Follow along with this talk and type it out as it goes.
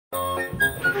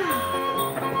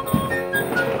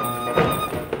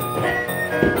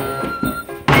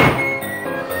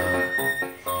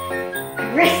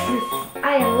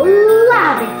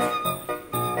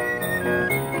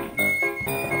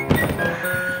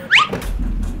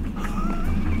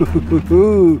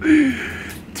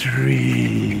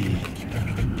Tree.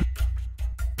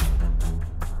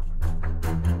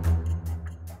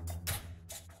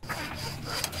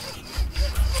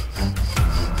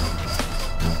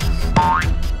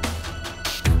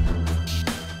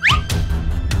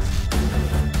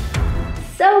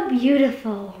 So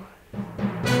beautiful.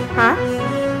 Huh?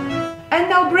 And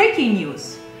now breaking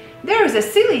news. There is a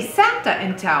silly Santa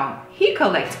in town. He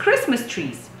collects Christmas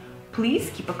trees.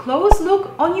 Please keep a close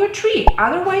look on your tree,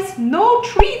 otherwise no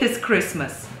tree this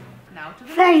Christmas. Now to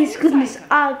the Thanks next goodness,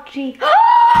 item. Archie.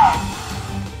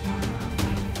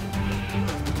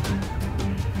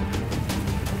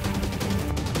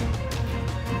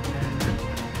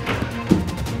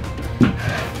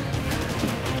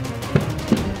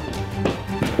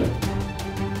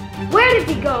 Where did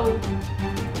he go?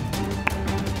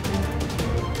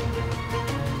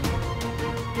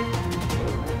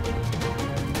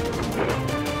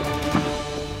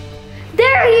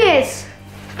 There he is!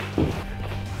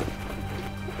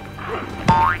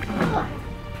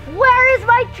 Where is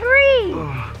my tree?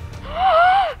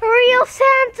 Real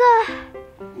Santa!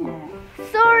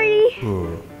 Sorry.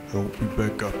 Help me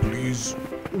back up, please.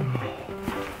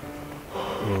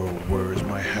 Where is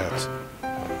my hat?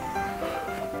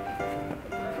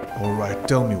 Alright,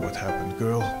 tell me what happened,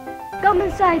 girl. Come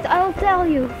inside, I'll tell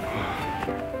you.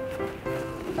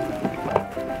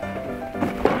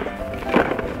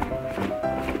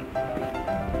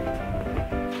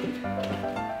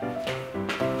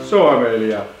 So,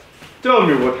 Amelia, tell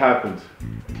me what happened.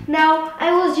 Now,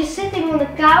 I was just sitting on the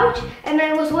couch and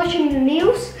I was watching the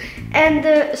news, and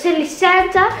the silly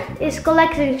Santa is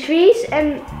collecting trees,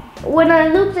 and when I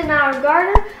looked in our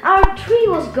garden, our tree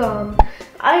was gone.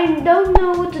 I don't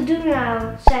know what to do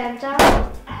now, Santa.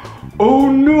 Oh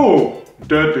no!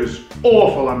 That is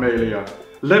awful, Amelia.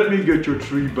 Let me get your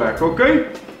tree back,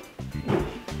 okay?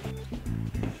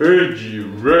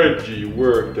 Reggie,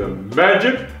 work the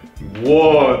magic.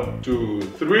 1, 2,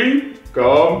 3,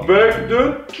 come back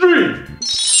the tree.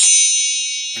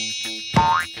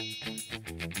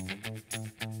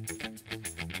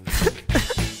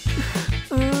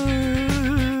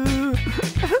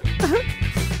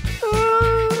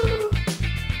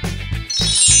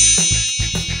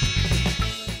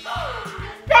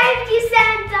 Thank you,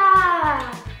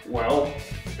 Santa! Well,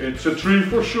 it's a tree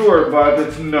for sure, but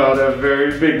it's not a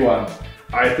very big one.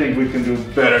 I think we can do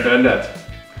better than that.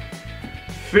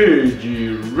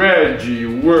 Fidgy, Reggie,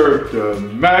 work the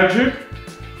magic.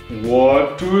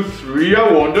 1, 2, 3, I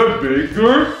want a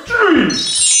bigger tree.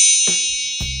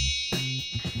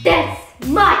 That's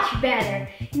much better.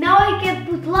 Now I can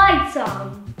put lights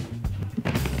on.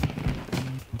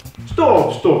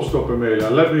 Stop, Amelia.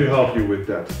 Let me help you with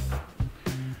that.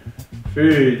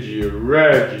 Fidgy,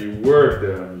 Reggie, work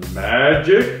the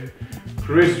magic.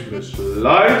 Christmas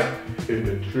light in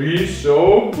the tree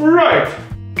so bright.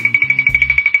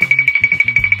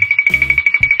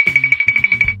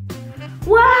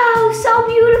 Wow, so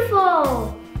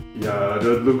beautiful! Yeah,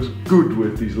 that looks good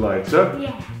with these lights, huh?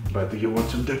 Yeah. But do you want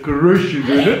some decoration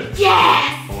in it?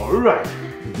 Yes! Alright,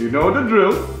 you know the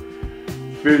drill.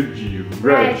 Fidgy,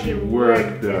 Reggie,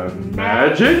 work the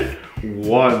magic.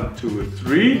 1, 2,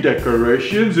 3,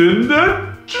 decorations in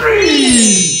the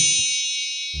tree!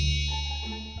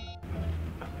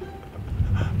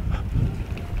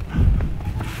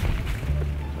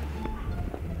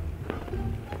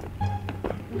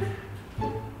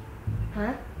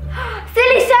 Huh?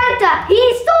 Silly Santa! He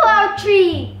stole our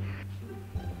tree!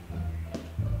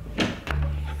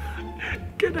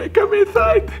 Can I come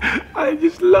inside? I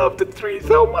just love the tree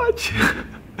so much.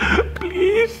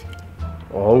 Please?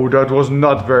 Oh, that was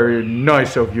not very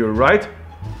nice of you, right?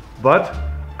 But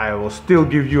I will still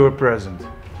give you a present.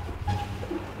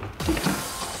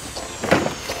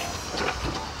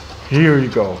 Here you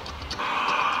go.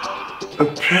 A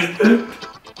present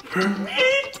for me?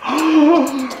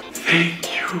 Oh, thank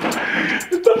you. Bye.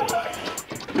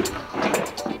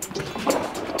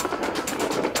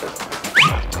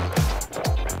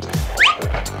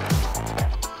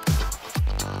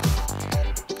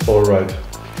 All right.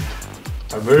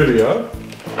 Amelia,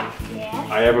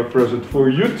 Yes. I have a present for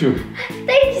you too.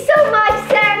 Thank you so much,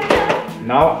 Santa!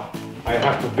 Now, I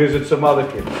have to visit some other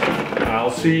kids.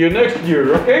 I'll see you next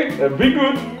year, okay? And be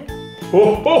good.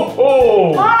 Ho, ho,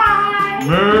 ho! Bye!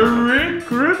 Merry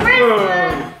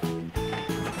Christmas!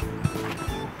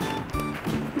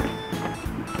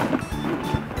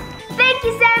 Thank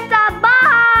you, Santa!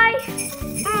 Bye!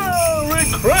 Merry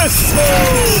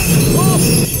Christmas!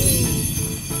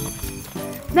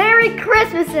 Merry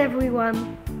Christmas,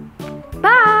 everyone!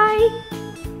 Bye!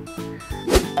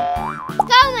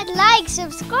 comment, like,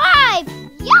 subscribe.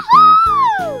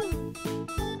 Yahoo!